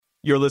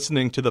You're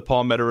listening to the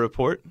Palmetto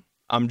Report.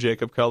 I'm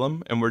Jacob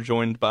Cullum, and we're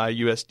joined by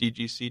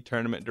USDGC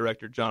Tournament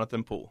Director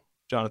Jonathan Poole.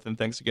 Jonathan,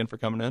 thanks again for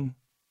coming in.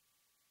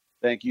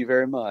 Thank you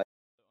very much.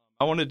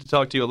 I wanted to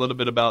talk to you a little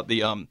bit about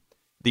the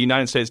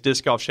United States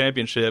Disc Golf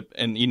Championship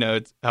and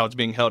how it's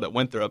being held at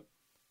Winthrop.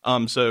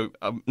 So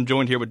I'm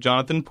joined here with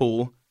Jonathan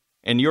Poole,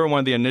 and you're one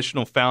of the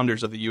initial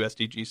founders of the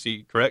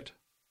USDGC, correct?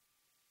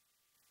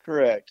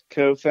 Correct.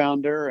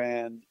 Co-founder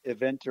and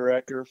event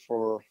director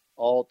for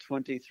all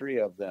 23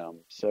 of them.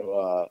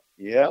 So,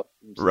 yep.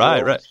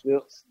 Right.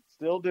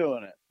 Still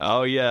doing it.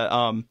 Oh,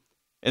 yeah.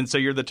 And so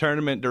you're the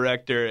tournament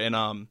director,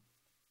 and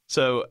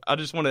so I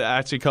just wanted to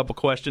ask you a couple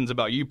questions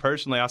about you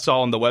personally. I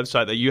saw on the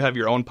website that you have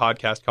your own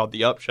podcast called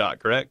The Upshot,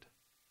 correct?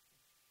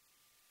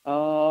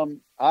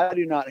 I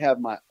do not have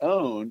my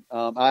own.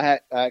 I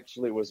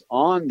actually was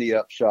on the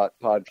Upshot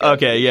podcast.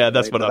 Okay, yeah,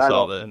 that's what I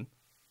saw then.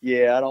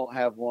 Yeah, I don't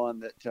have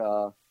one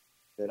that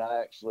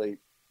I actually,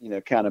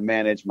 kind of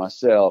manage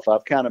myself.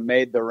 I've kind of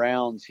made the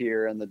rounds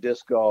here in the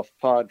disc golf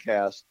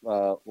podcast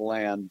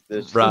land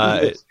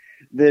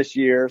this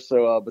year.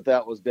 So, but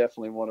that was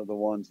definitely one of the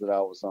ones that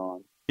I was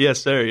on.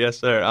 Yes, sir. Yes,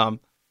 sir. I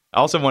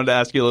also wanted to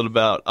ask you a little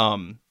about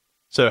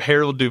so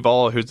Harold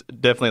Duvall, who's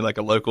definitely like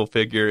a local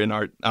figure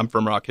I'm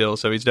from Rock Hill,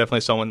 so he's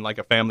definitely someone like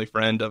a family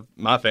friend of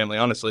my family,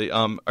 honestly.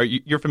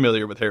 You're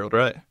familiar with Harold,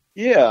 right?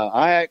 Yeah,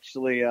 I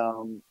actually,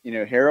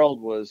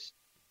 Harold was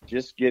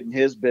just getting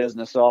his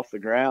business off the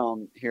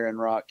ground here in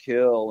Rock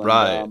Hill.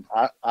 And,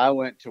 right. I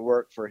went to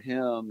work for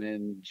him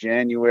in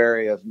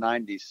January of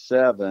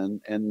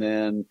 '97, and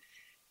then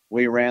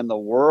we ran the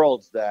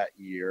Worlds that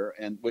year,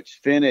 and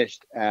which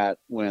finished at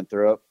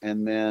Winthrop,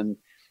 and then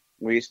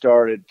we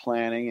started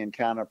planning and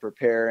kind of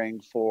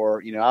preparing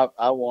for,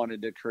 I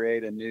wanted to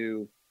create a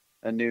new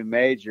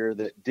major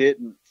that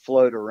didn't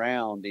float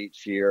around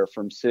each year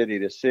from city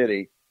to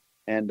city.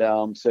 And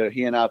so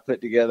he and I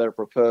put together a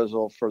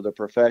proposal for the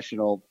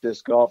Professional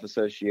Disc Golf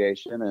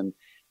Association, and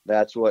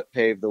that's what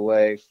paved the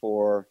way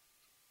for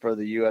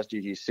the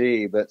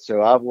USDGC. But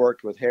so I've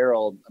worked with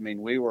Harold. I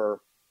mean,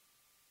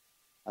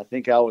 I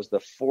think I was the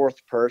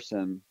fourth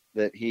person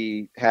that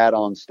he had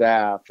on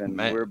staff, and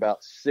we're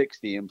about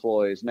 60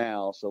 employees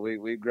now. So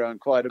we've grown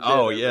quite a bit.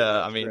 Oh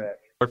yeah, I mean,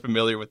 we're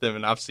familiar with him,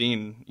 and I've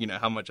seen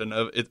how much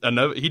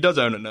Innova. He does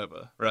own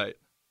Innova, right?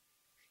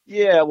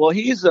 Yeah, well,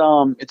 it's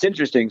an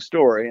interesting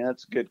story, and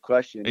that's a good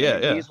question.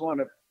 Yeah. He's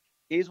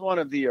one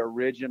of the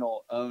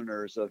original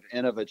owners of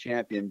Innova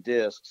Champion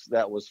Discs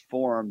that was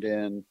formed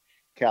in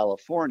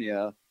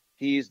California.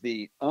 He's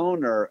the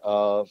owner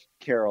of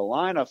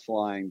Carolina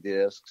Flying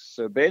Discs.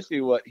 So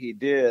basically what he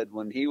did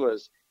when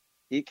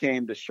he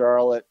came to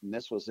Charlotte, and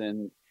this was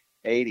in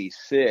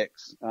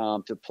 '86,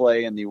 to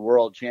play in the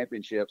World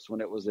Championships when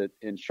it was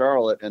in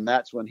Charlotte. And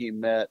that's when he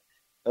met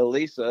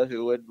Elisa,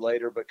 who would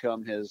later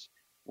become his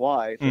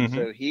wife. Mm-hmm. And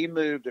so he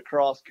moved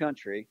across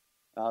country.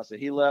 So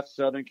he left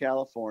Southern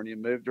California,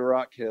 moved to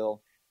Rock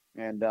Hill,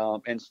 and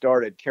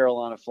started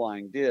Carolina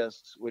Flying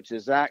Discs, which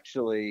is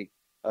actually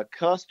a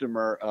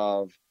customer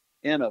of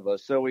Innova.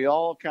 So we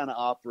all kind of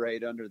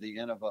operate under the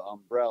Innova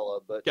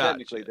umbrella, but Gotcha.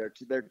 Technically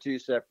they're two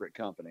separate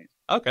companies.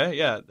 Okay,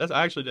 yeah,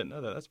 I actually didn't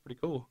know that. That's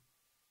pretty cool.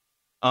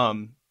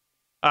 I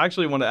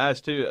actually want to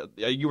ask too.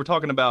 You were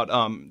talking about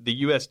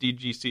the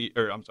USDGC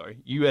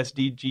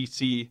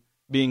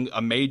being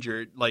a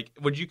major. Like,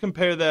 would you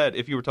compare that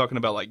if you were talking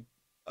about like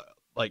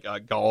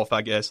golf?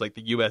 I guess like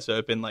the U.S.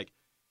 Open. Like,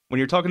 when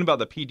you're talking about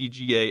the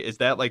PDGA, is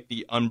that like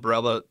the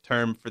umbrella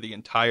term for the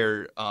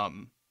entire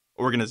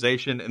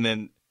organization, and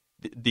then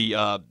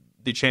the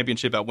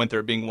championship at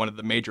Winthrop being one of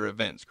the major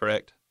events,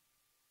 correct?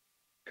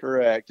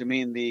 Correct. I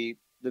mean, the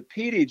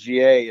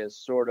PDGA is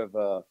sort of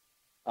a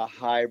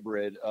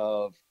hybrid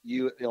of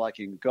like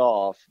in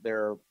golf,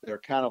 they're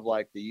kind of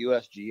like the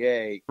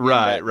USGA.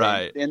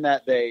 Right. In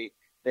that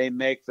they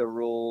make the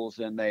rules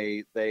and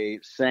they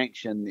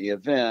sanction the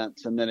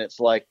events, and then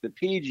it's like the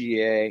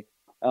PGA,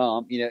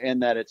 in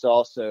that it's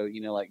also,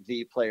 like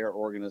the player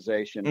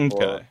organization.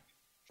 Okay.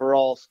 For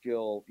all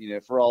skill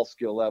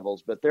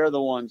levels, but they're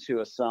the ones who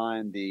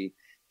assign the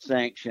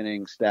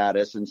sanctioning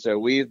status. And so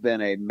we've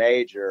been a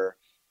major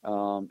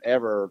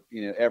ever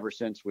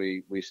since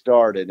we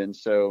started. And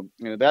so,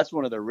 that's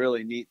one of the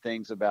really neat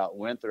things about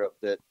Winthrop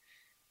that,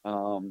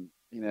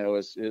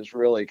 is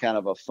really kind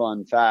of a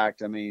fun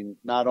fact. I mean,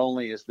 not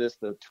only is this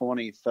the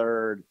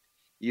 23rd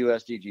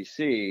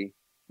USDGC,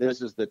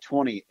 this is the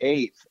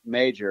 28th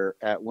major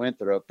at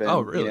Winthrop. And,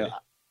 oh, really?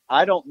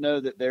 I don't know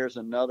that there's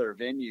another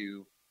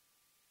venue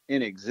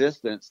in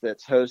existence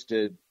that's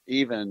hosted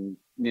even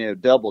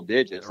double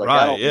digits. Like,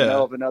 right, I don't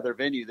know of another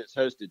venue that's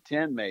hosted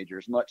 10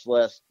 majors, much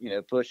less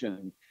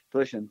pushing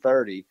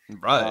 30.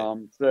 Right.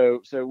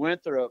 So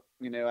Winthrop,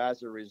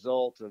 as a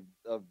result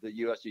of the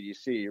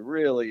USDGC,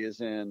 really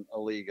is in a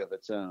league of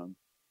its own.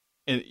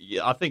 And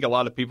I think a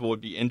lot of people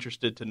would be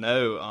interested to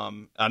know.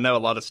 I know a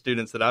lot of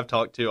students that I've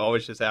talked to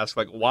always just ask,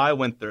 like, why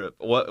Winthrop?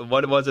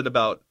 What was it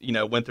about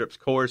Winthrop's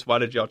course? Why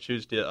did y'all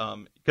choose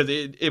to? Because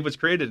it was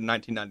created in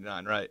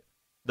 1999, right?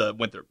 The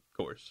Winthrop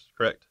course,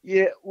 correct?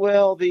 Yeah,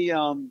 well, the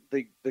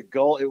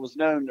gold, it was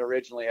known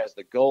originally as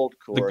the Gold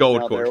The Course.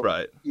 Gold Now Course, there,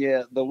 right?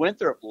 yeah, the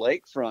Winthrop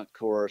Lakefront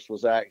course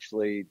was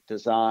actually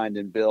designed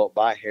and built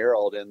by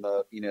Harold in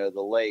the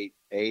late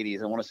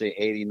 80s. I want to say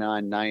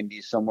 89,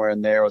 90, somewhere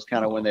in there was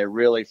kind of when Oh, they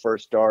really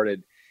first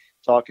started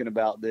talking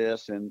about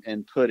this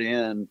and put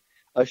in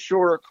a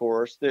shorter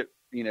course that,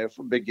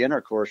 for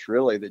beginner course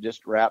really, that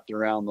just wrapped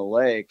around the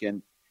lake.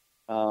 And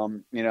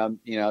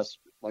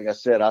like I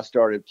said, I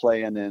started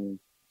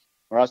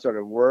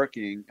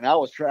working, and I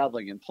was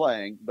traveling and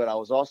playing, but I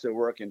was also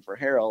working for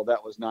Harold.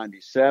 That was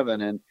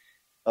 97. And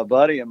a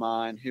buddy of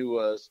mine who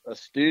was a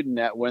student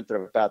at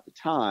Winthrop at the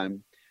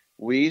time,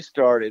 we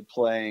started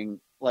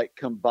playing, like,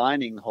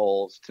 combining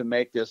holes to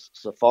make this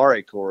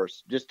safari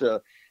course, just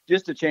to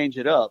change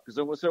it up,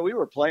 because so we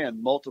were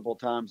playing multiple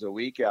times a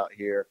week out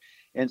here.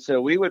 And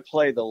so we would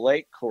play the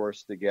lake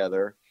course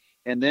together.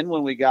 And then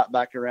when we got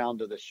back around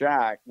to the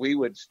shack, we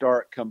would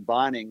start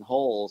combining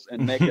holes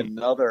and make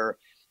another,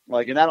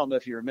 like, and I don't know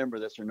if you remember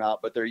this or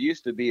not, but there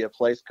used to be a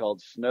place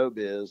called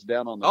Snowbiz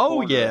down on the oh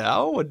corner. yeah.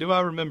 Oh, do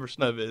I remember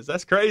Snowbiz?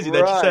 That's crazy that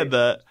you said Right.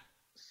 that.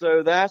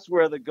 So that's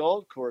where the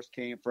gold course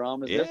came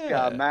from. Is this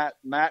guy Yeah.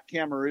 Matt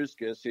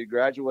Kamaruskas, who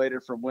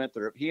graduated from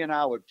Winthrop? He and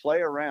I would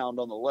play around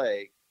on the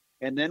lake,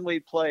 and then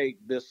we play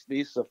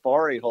these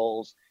safari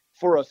holes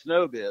for a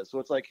Snowbiz. So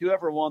it's like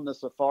whoever won the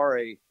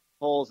safari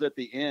holes at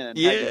the end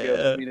had to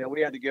go. Yeah.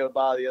 We had to go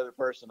buy the other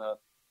person A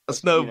a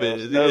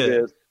Snowbiz. Yeah.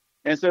 Snowbiz.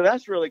 And so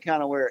that's really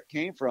kind of where it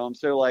came from.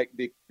 So like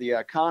the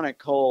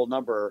iconic hole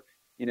number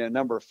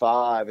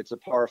 5, it's a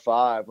par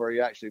 5 where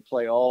you actually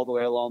play all the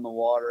way along the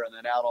water and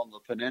then out on the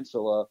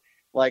peninsula.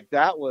 Like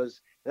that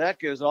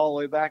goes all the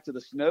way back to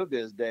the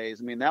Snowbiz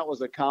days. I mean, that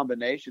was a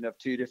combination of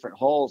two different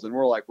holes, and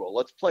we're like, well,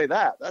 let's play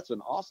that. That's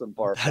an awesome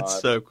par That's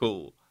 5. so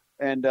cool.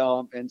 And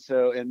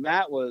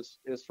Matt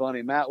is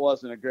funny. Matt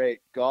wasn't a great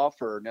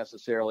golfer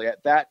necessarily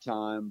at that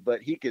time,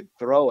 but he could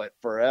throw it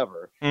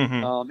forever.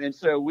 Hmm. And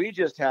so we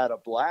just had a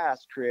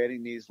blast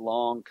creating these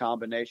long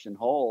combination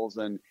holes,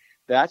 and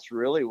that's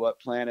really what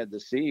planted the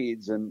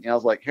seeds. And I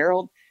was like,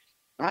 Harold,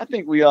 I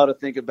think we ought to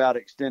think about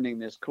extending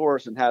this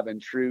course and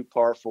having true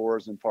par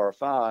 4s and par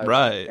 5s.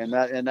 Right.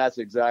 And that's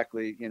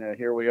exactly,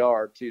 here we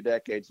are 2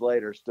 decades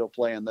later, still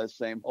playing those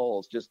same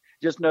holes. Just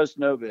no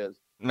Snowbiz.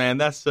 Man,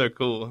 that's so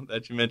cool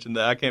that you mentioned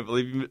that. I can't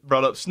believe you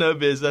brought up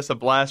Snowbiz. That's a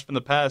blast from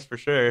the past for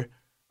sure.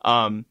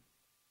 Um,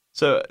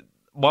 so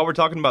while we're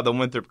talking about the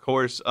Winthrop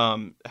course,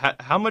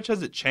 how much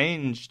has it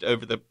changed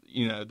over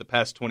the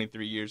past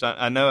 23 years?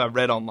 I know I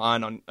read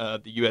online on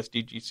the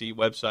USDGC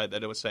website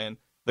that it was saying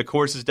the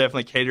course is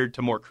definitely catered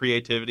to more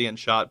creativity and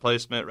shot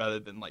placement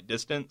rather than like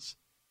distance.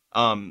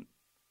 Um,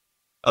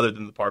 Other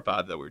than the par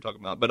 5 that we were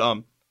talking about, but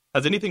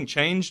has anything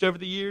changed over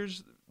the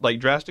years, like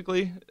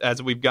drastically,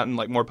 as we've gotten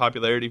like more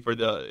popularity for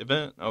the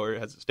event, or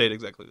has it stayed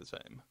exactly the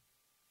same?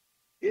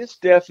 It's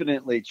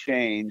definitely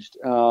changed.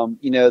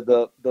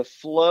 The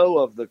flow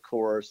of the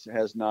course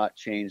has not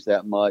changed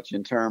that much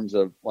in terms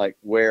of like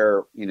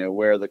where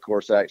the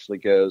course actually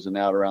goes and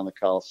out around the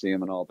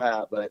Coliseum and all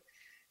that. But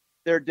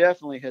there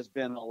definitely has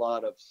been a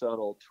lot of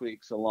subtle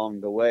tweaks along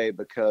the way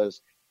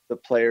because the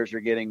players are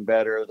getting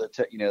better.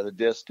 The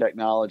disc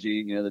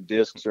technology, the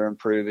discs are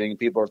improving.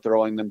 People are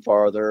throwing them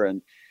farther,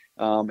 and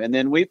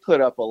then we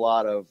put up a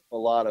lot of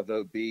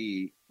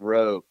OB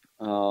rope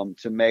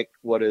to make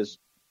what is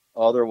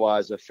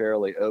otherwise a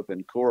fairly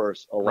open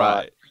course a lot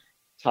Right.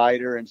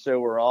 tighter. And so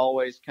we're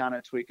always kind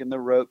of tweaking the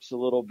ropes a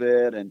little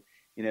bit. And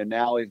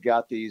now we've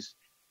got these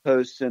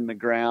posts in the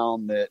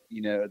ground that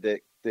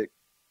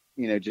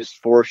just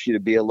force you to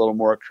be a little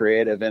more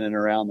creative in and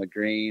around the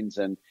greens.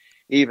 And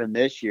even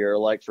this year,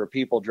 like for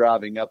people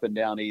driving up and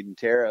down Eden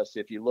Terrace,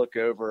 if you look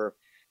over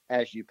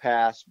as you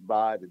pass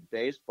by the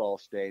baseball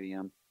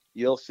stadium,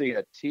 you'll see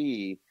a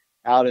tee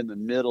out in the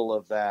middle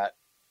of that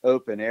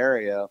open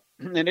area.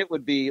 And it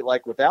would be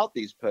like without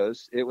these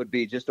posts, it would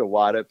be just a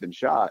wide open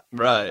shot.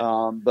 Right.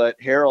 But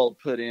Harold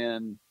put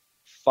in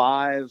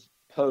 5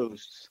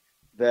 posts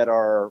that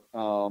are,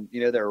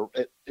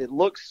 it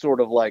looks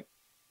sort of like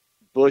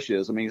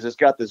bushes. I mean, it's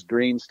got this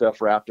green stuff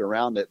wrapped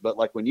around it. But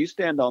like when you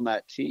stand on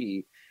that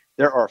tee,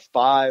 there are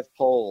 5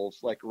 poles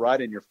like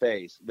right in your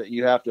face that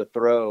you have to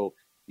throw.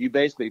 You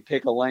basically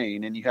pick a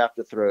lane and you have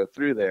to throw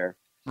through there.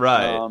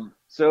 Right.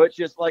 So it's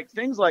just like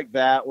things like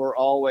that. We're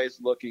always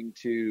looking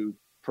to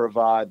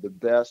provide the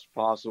best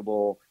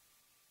possible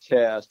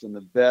test and the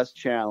best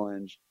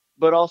challenge,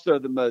 but also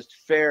the most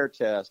fair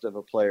test of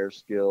a player's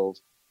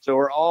skills. So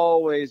we're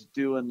always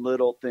doing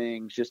little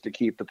things just to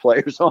keep the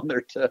players on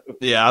their toes.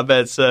 Yeah, I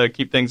bet so.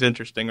 Keep things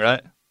interesting,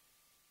 right?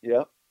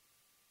 Yep.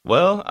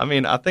 Well, I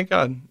mean, I think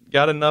I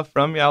got enough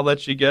from you. I'll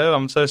let you go.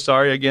 I'm so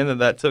sorry again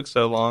that took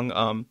so long.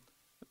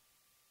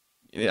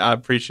 I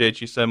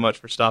appreciate you so much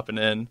for stopping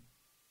in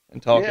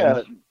and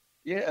talking.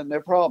 Yeah, no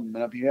problem.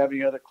 And if you have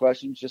any other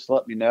questions, just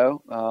let me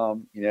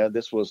know.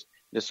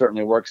 This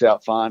certainly works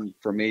out fine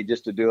for me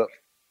just to do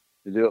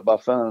it by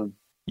phone.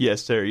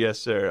 Yes, sir. Yes,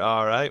 sir.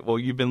 All right. Well,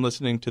 you've been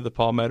listening to the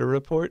Palmetto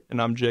Report,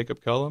 and I'm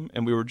Jacob Cullum,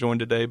 and we were joined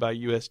today by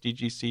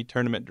USDGC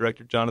Tournament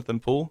Director Jonathan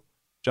Poole.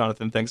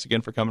 Jonathan, thanks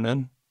again for coming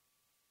in.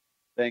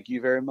 Thank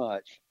you very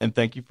much. And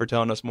thank you for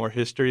telling us more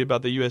history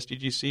about the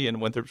USDGC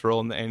and Winthrop's role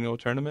in the annual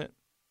tournament.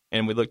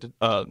 And we look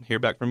to hear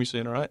back from you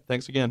soon, all right?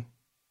 Thanks again.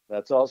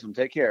 That's awesome.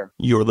 Take care.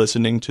 You're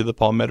listening to the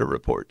Palmetto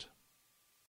Report.